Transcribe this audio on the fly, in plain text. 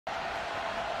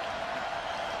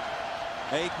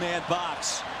8-man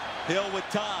box. Hill with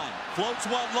time. Floats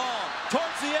one long.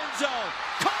 Towards the end zone.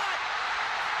 Caught!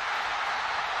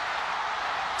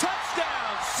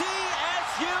 Touchdown!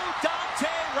 CSU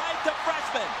Dante Wright, the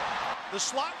freshman. The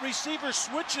slot receiver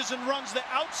switches and runs the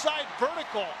outside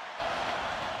vertical.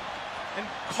 And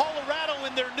Colorado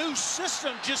in their new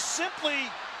system just simply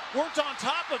weren't on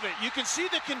top of it. You can see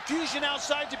the confusion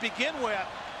outside to begin with.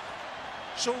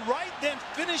 So Wright then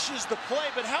finishes the play,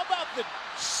 but how about the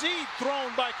seed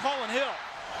thrown by Colin Hill?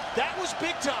 That was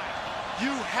big time.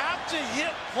 You have to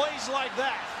hit plays like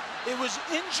that. It was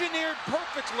engineered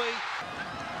perfectly.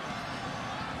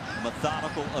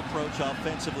 Methodical approach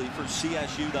offensively for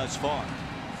CSU thus far.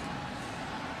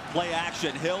 Play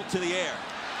action, Hill to the air.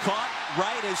 Caught,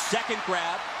 Wright his second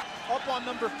grab. Up on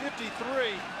number 53,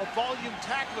 a volume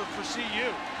tackler for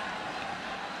CU.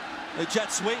 The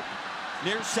jet sweep.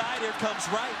 Near side, here comes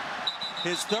Wright.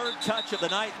 His third touch of the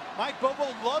night. Mike Bobo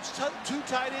loves two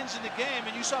tight ends in the game,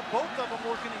 and you saw both of them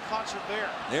working in concert there.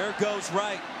 There goes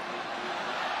Wright.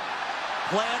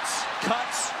 Plants,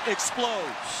 cuts,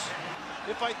 explodes.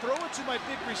 If I throw it to my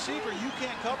big receiver, you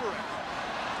can't cover it.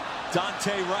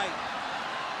 Dante Wright.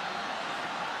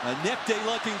 A nifty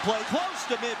looking play close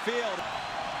to midfield.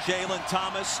 Jalen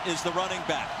Thomas is the running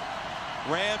back.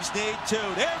 Rams need two.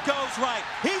 There goes Wright.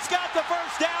 He's got the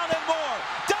first down and more.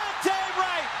 Dante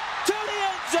Wright to the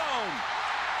end zone.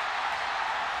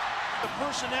 The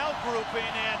personnel grouping,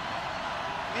 and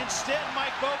instead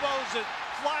Mike Bobo's a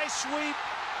fly sweep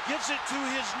gives it to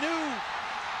his new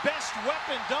best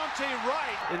weapon, Dante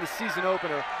Wright. In the season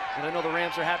opener, and I know the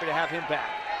Rams are happy to have him back.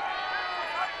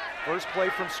 First play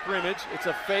from scrimmage. It's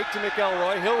a fake to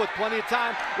McElroy. Hill with plenty of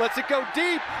time. Lets it go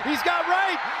deep. He's got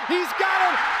Wright. He's got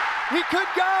him. He could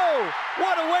go.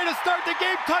 What a way to start the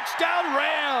game. Touchdown,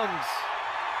 Rams.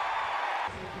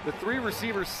 The three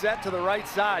receivers set to the right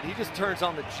side. He just turns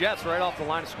on the Jets right off the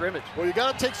line of scrimmage. Well, you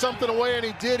got to take something away, and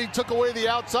he did. He took away the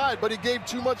outside, but he gave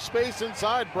too much space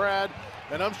inside, Brad.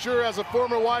 And I'm sure as a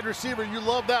former wide receiver, you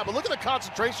love that. But look at the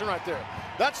concentration right there.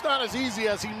 That's not as easy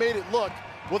as he made it look,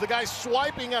 with the guy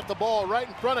swiping at the ball right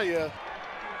in front of you.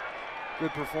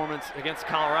 Good performance against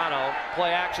Colorado. Play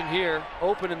action here.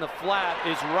 Open in the flat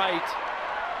is Wright.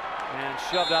 And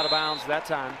shoved out of bounds that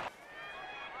time.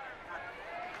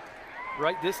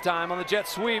 Wright this time on the jet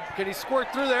sweep. Can he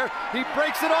squirt through there? He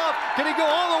breaks it off. Can he go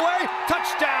all the way?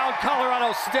 Touchdown,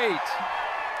 Colorado State.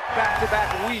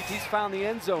 Back-to-back week. He's found the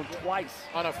end zone twice.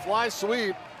 On a fly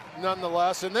sweep,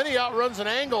 nonetheless. And then he outruns an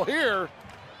angle here,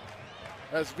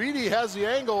 as Vidi has the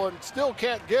angle and still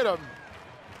can't get him.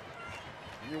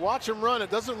 You watch him run, it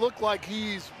doesn't look like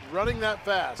he's running that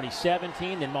fast. He's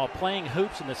 17, then while playing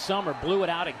hoops in the summer, blew it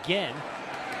out again.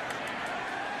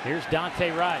 Here's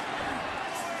Dante Wright.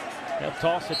 They'll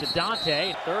toss it to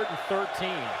Dante. 3rd and 13.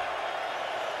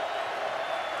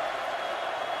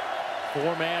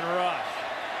 4-man rush.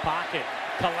 Pocket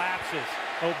collapses.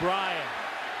 O'Brien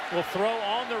will throw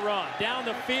on the run. Down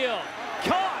the field.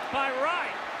 Caught by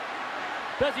Wright.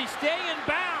 Does he stay in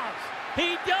bounds?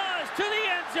 He does, to the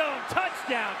end zone.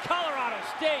 Touchdown, Colorado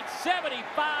State,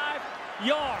 75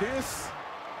 yards. This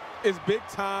is big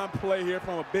time play here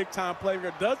from a big time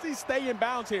playmaker. Does he stay in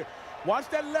bounds here? Watch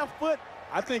that left foot.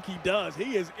 I think he does.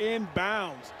 He is in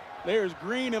bounds. There's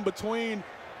green in between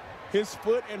his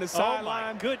foot and the sideline.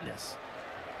 Oh my goodness.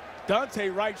 Dante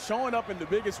Wright showing up in the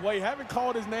biggest way. Haven't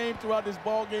called his name throughout this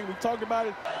ball game. We talked about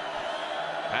it.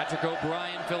 Patrick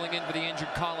O'Brien filling in for the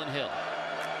injured Colin Hill.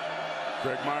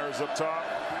 Greg Myers up top.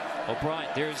 O'Brien,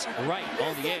 there's Wright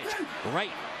on the edge. Wright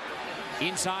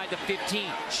inside the 15,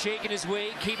 shaking his way,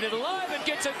 keeping it alive, and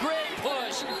gets a great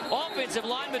push. Offensive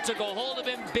lineman took a hold of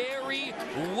him, Barry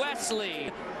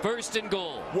Wesley. 1st and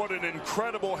goal. What an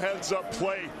incredible heads-up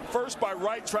play. First by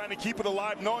Wright, trying to keep it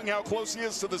alive, knowing how close he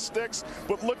is to the sticks.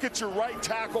 But look at your right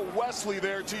tackle, Wesley,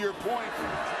 there, to your point.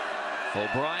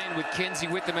 O'Brien with Kinsey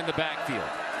with him in the backfield.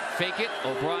 Fake it,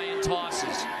 O'Brien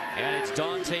tosses. And it's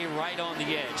Dante Wright on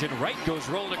the edge. And Wright goes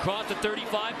rolling across the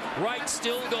 35. Wright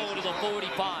still going to the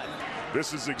 45.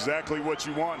 This is exactly what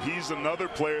you want. He's another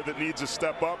player that needs to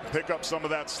step up, pick up some of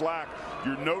that slack.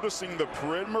 You're noticing the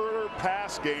perimeter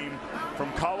pass game from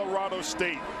Colorado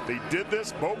State. They did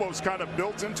this. Bobo's kind of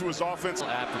built into his offense.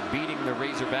 After beating the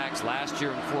Razorbacks last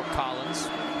year in Fort Collins.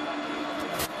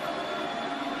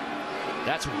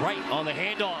 That's Wright on the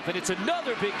handoff, and it's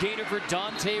another big gainer for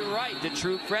Dante Wright, the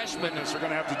true freshman. They're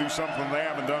going to have to do something they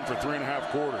haven't done for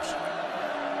 3.5 quarters.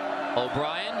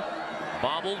 O'Brien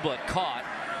bobbled but caught.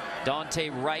 Dante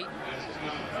Wright.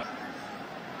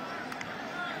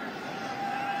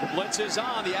 The blitz is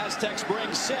on. The Aztecs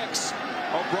bring 6.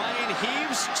 O'Brien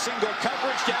heaves, single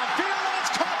coverage downfield, and it's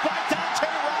caught by Dante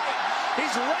Wright.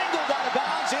 He's wrangled out of bounds.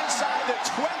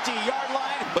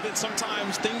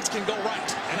 can go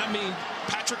right. And I mean,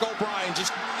 Patrick O'Brien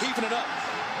just heaving it up,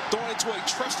 throwing it to a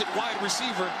trusted wide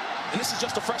receiver. And this is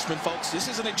just a freshman, folks. This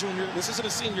isn't a junior. This isn't a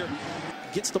senior.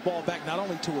 Gets the ball back not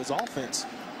only to his offense,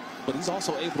 but he's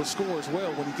also able to score as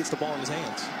well when he gets the ball in his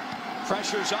hands.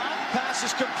 Pressure's on. Pass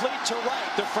is complete to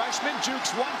Wright. The freshman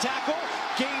jukes one tackle,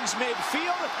 gains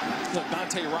midfield. Look,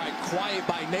 Dante Wright, quiet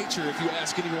by nature, if you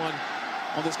ask anyone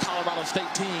on this Colorado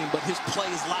State team, but his play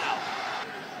is loud.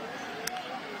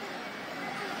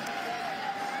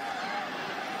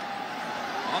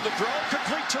 On the throw,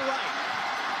 complete to Wright.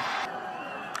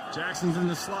 Jackson's in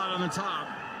the slot on the top.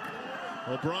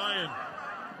 O'Brien.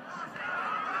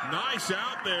 Nice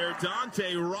out there.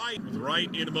 Dante Wright. With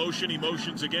Wright in motion, he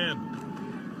motions again.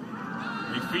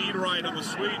 They feed Wright on the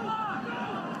sweep.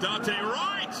 Dante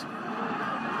Wright.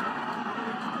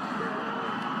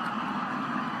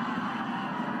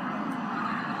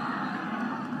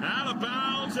 Out of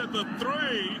bounds at the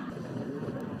 3.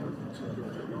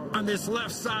 On this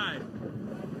left side.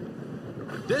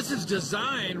 This is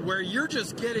designed where you're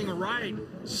just getting Wright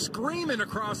screaming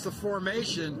across the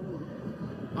formation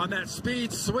on that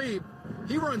speed sweep.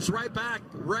 He runs right back,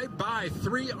 right by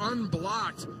 3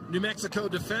 unblocked New Mexico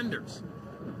defenders.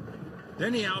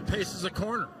 Then he outpaces a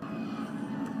corner.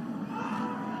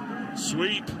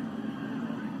 Sweep.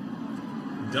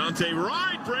 Dante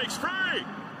Wright breaks free.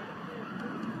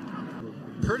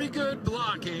 Pretty good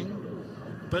blocking,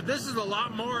 but this is a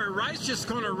lot more. Wright's just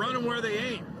going to run them where they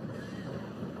ain't.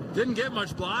 Didn't get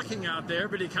much blocking out there,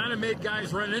 but he kind of made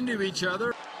guys run into each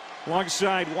other.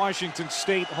 Alongside Washington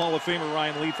State Hall of Famer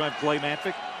Ryan Leaf, I'm Clay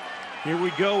Matvick. Here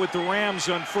we go with the Rams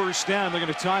on first down. They're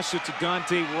going to toss it to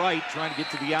Dante Wright, trying to get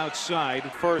to the outside.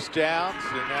 First down,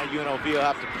 so now UNLV will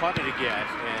have to punt it again.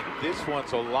 And this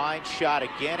one's a line shot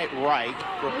again at Wright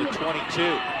from the 22.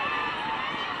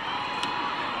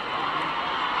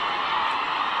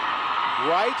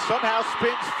 Wright somehow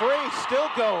spins free, still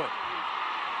going.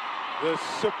 The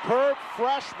superb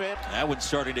freshman. That one's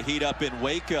starting to heat up in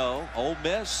Waco. Ole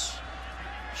Miss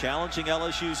challenging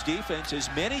LSU's defense, as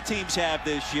many teams have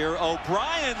this year.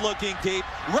 O'Brien looking deep.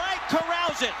 Wright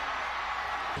corrals it.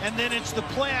 And then it's the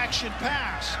play action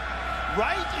pass.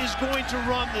 Wright is going to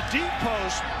run the deep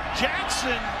post.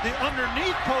 Jackson, the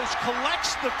underneath post,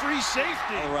 collects the free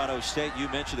safety. Colorado State, you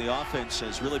mentioned the offense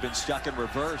has really been stuck in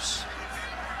reverse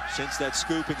since that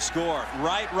scoop and score.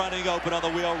 Wright running open on the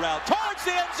wheel route towards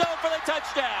the end zone for the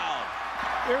touchdown.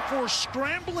 Therefore,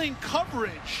 scrambling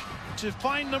coverage to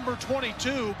find number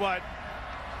 22, but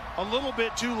a little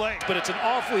bit too late. But it's an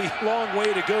awfully long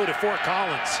way to go to Fort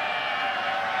Collins.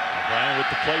 O'Brien with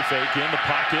the play fake in the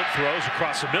pocket, throws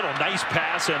across the middle. Nice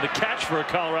pass and the catch for a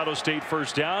Colorado State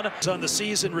first down. It's on the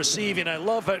season receiving. I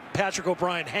love it. Patrick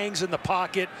O'Brien hangs in the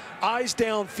pocket, eyes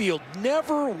downfield,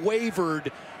 never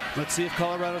wavered. Let's see if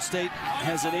Colorado State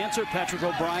has an answer. Patrick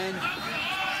O'Brien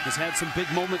has had some big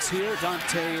moments here.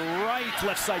 Dante Wright,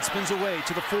 left side, spins away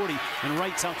to the 40, and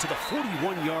Wright's out to the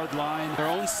 41-yard line. Their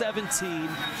own 17.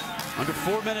 Under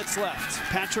 4 minutes left.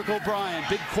 Patrick O'Brien,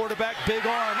 big quarterback, big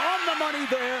arm, on the money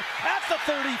there at the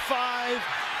 35.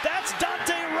 That's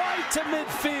Dante Wright to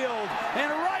midfield, and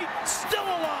Wright still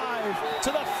alive to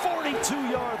the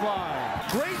 42-yard line.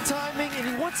 Great timing, and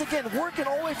he once again working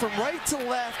all the way from right to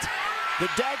left. The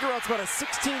dagger out's about a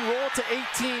 16 roll to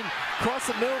 18 across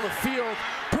the middle of the field.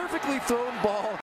 Perfectly thrown ball.